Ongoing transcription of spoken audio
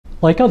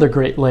Like other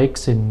Great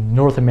Lakes in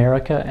North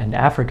America and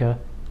Africa,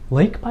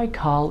 Lake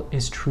Baikal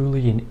is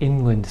truly an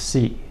inland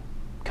sea,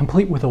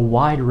 complete with a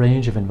wide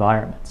range of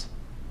environments.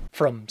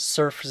 From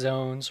surf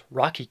zones,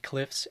 rocky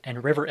cliffs,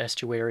 and river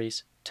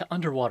estuaries to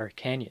underwater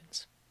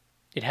canyons.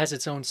 It has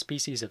its own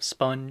species of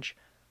sponge,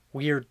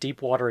 weird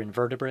deep-water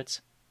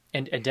invertebrates,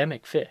 and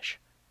endemic fish.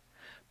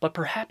 But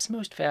perhaps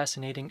most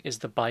fascinating is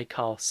the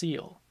Baikal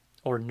seal,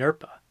 or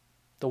Nerpa,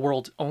 the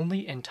world's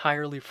only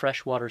entirely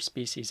freshwater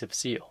species of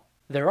seal.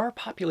 There are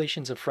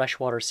populations of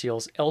freshwater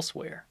seals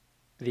elsewhere,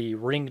 the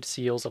ringed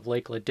seals of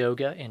Lake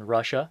Ladoga in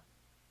Russia,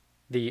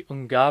 the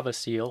Ungava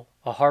seal,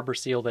 a harbor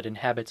seal that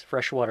inhabits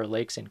freshwater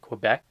lakes in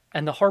Quebec,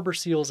 and the harbor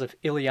seals of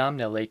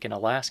Iliamna Lake in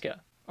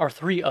Alaska are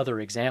three other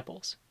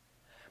examples.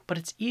 But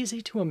it's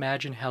easy to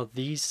imagine how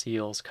these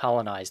seals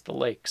colonized the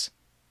lakes.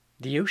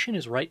 The ocean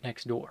is right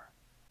next door.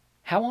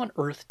 How on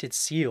earth did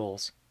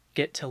seals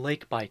get to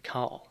Lake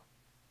Baikal?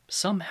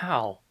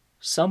 Somehow,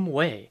 some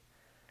way,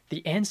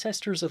 the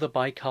ancestors of the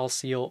Baikal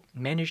seal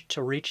managed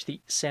to reach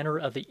the center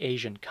of the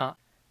Asian continent.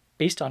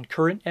 Based on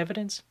current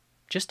evidence,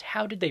 just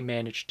how did they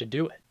manage to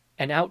do it?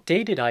 An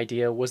outdated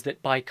idea was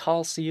that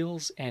Baikal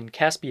seals and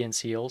Caspian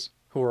seals,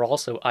 who were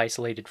also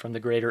isolated from the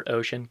greater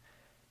ocean,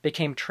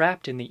 became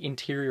trapped in the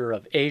interior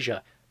of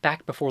Asia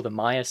back before the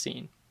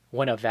Miocene,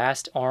 when a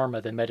vast arm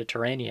of the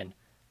Mediterranean,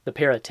 the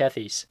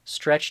Paratethys,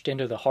 stretched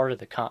into the heart of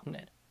the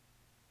continent.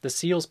 The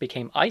seals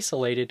became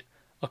isolated,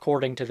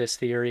 according to this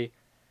theory,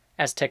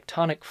 as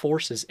tectonic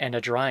forces and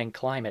a drying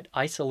climate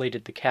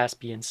isolated the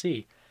Caspian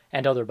Sea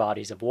and other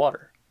bodies of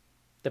water.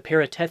 The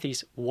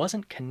Paratethys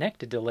wasn't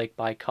connected to Lake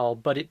Baikal,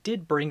 but it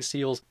did bring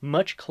seals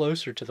much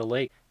closer to the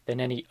lake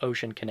than any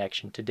ocean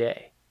connection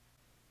today.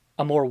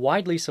 A more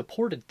widely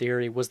supported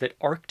theory was that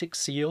Arctic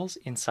seals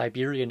in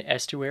Siberian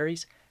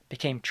estuaries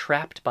became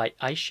trapped by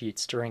ice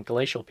sheets during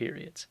glacial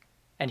periods,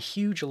 and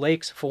huge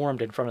lakes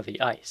formed in front of the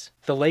ice.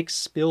 The lakes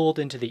spilled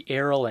into the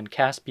Aral and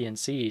Caspian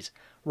seas,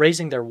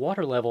 raising their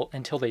water level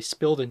until they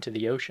spilled into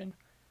the ocean.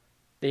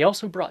 They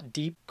also brought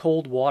deep,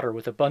 cold water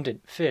with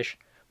abundant fish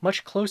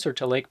much closer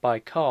to Lake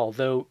Baikal,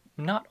 though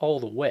not all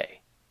the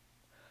way.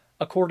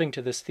 According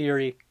to this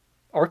theory,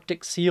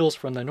 Arctic seals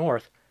from the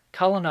north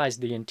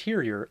colonized the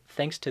interior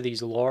thanks to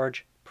these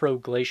large,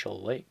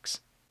 proglacial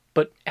lakes.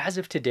 But as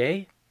of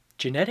today,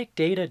 genetic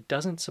data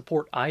doesn't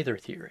support either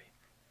theory.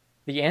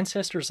 The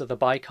ancestors of the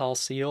Baikal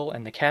seal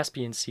and the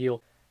Caspian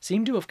seal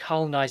seem to have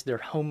colonized their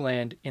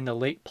homeland in the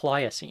late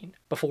Pliocene,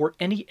 before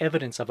any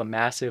evidence of a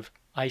massive,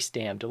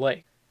 ice-dammed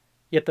lake.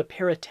 Yet the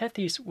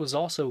Paratethys was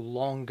also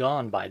long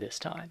gone by this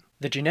time.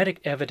 The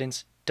genetic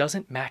evidence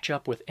doesn't match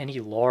up with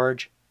any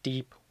large,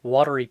 deep,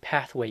 watery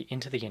pathway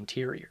into the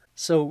interior.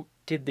 So,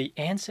 did the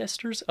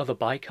ancestors of the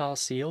Baikal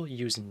seal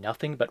use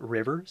nothing but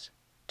rivers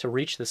to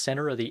reach the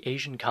center of the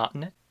Asian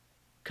continent?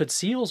 Could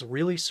seals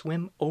really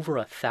swim over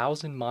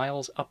 1,000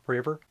 miles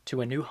upriver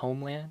to a new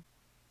homeland?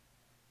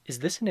 Is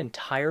this an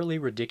entirely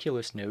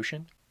ridiculous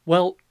notion?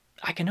 Well,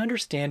 I can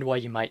understand why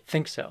you might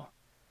think so,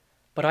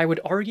 but I would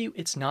argue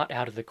it's not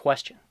out of the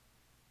question.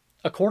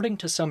 According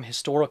to some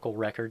historical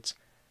records,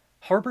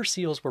 harbor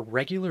seals were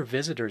regular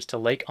visitors to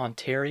Lake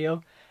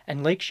Ontario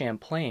and Lake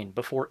Champlain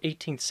before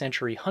 18th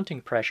century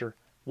hunting pressure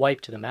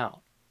wiped them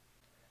out.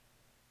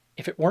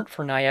 If it weren't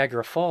for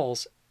Niagara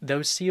Falls,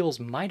 those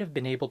seals might have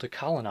been able to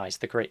colonize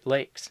the Great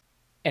Lakes.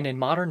 And in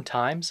modern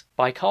times,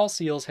 Baikal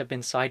seals have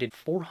been sighted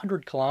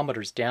 400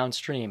 kilometers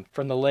downstream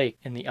from the lake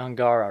in the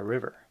Angara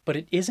River. But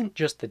it isn't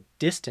just the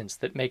distance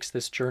that makes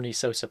this journey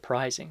so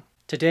surprising.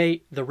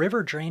 Today, the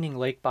river draining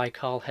Lake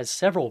Baikal has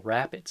several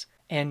rapids,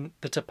 and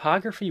the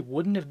topography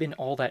wouldn't have been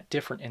all that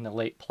different in the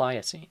late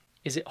Pliocene.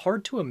 Is it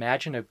hard to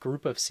imagine a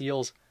group of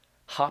seals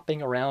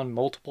hopping around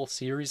multiple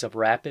series of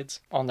rapids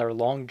on their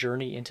long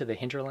journey into the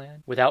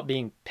hinterland without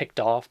being picked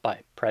off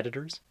by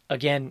predators?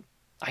 Again,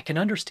 I can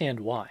understand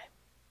why.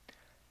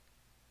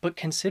 But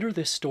consider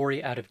this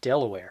story out of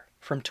Delaware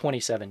from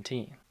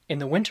 2017. In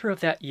the winter of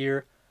that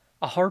year,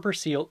 a harbor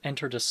seal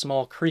entered a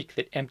small creek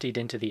that emptied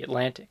into the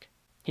Atlantic.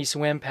 He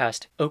swam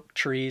past oak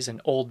trees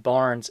and old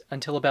barns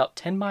until about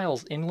 10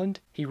 miles inland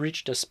he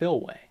reached a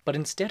spillway. But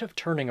instead of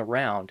turning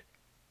around,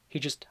 he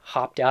just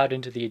hopped out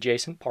into the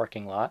adjacent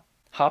parking lot,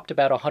 hopped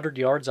about 100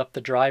 yards up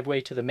the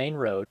driveway to the main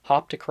road,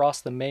 hopped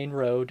across the main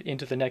road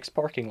into the next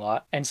parking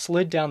lot, and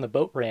slid down the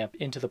boat ramp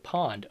into the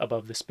pond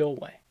above the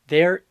spillway.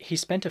 There, he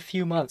spent a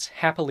few months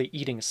happily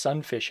eating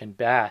sunfish and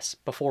bass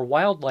before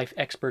wildlife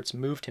experts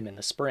moved him in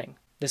the spring.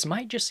 This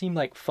might just seem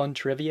like fun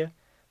trivia,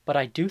 but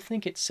I do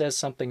think it says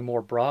something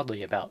more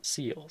broadly about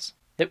seals.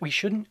 That we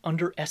shouldn't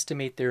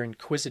underestimate their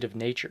inquisitive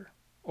nature,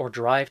 or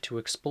drive to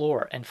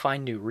explore and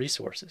find new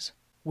resources.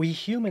 We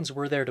humans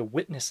were there to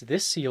witness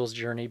this seal's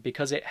journey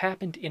because it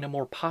happened in a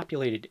more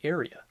populated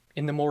area.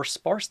 In the more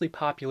sparsely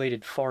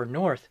populated far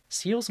north,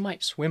 seals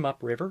might swim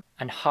upriver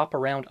and hop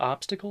around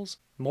obstacles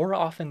more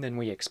often than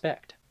we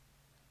expect.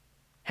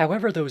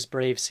 However those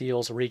brave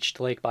seals reached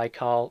Lake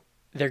Baikal,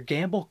 their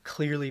gamble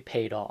clearly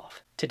paid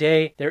off.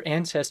 Today, their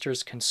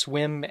ancestors can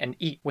swim and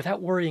eat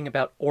without worrying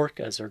about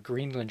orcas or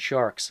Greenland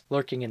sharks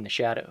lurking in the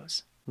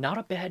shadows. Not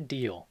a bad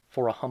deal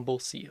for a humble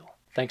seal.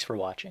 Thanks for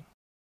watching.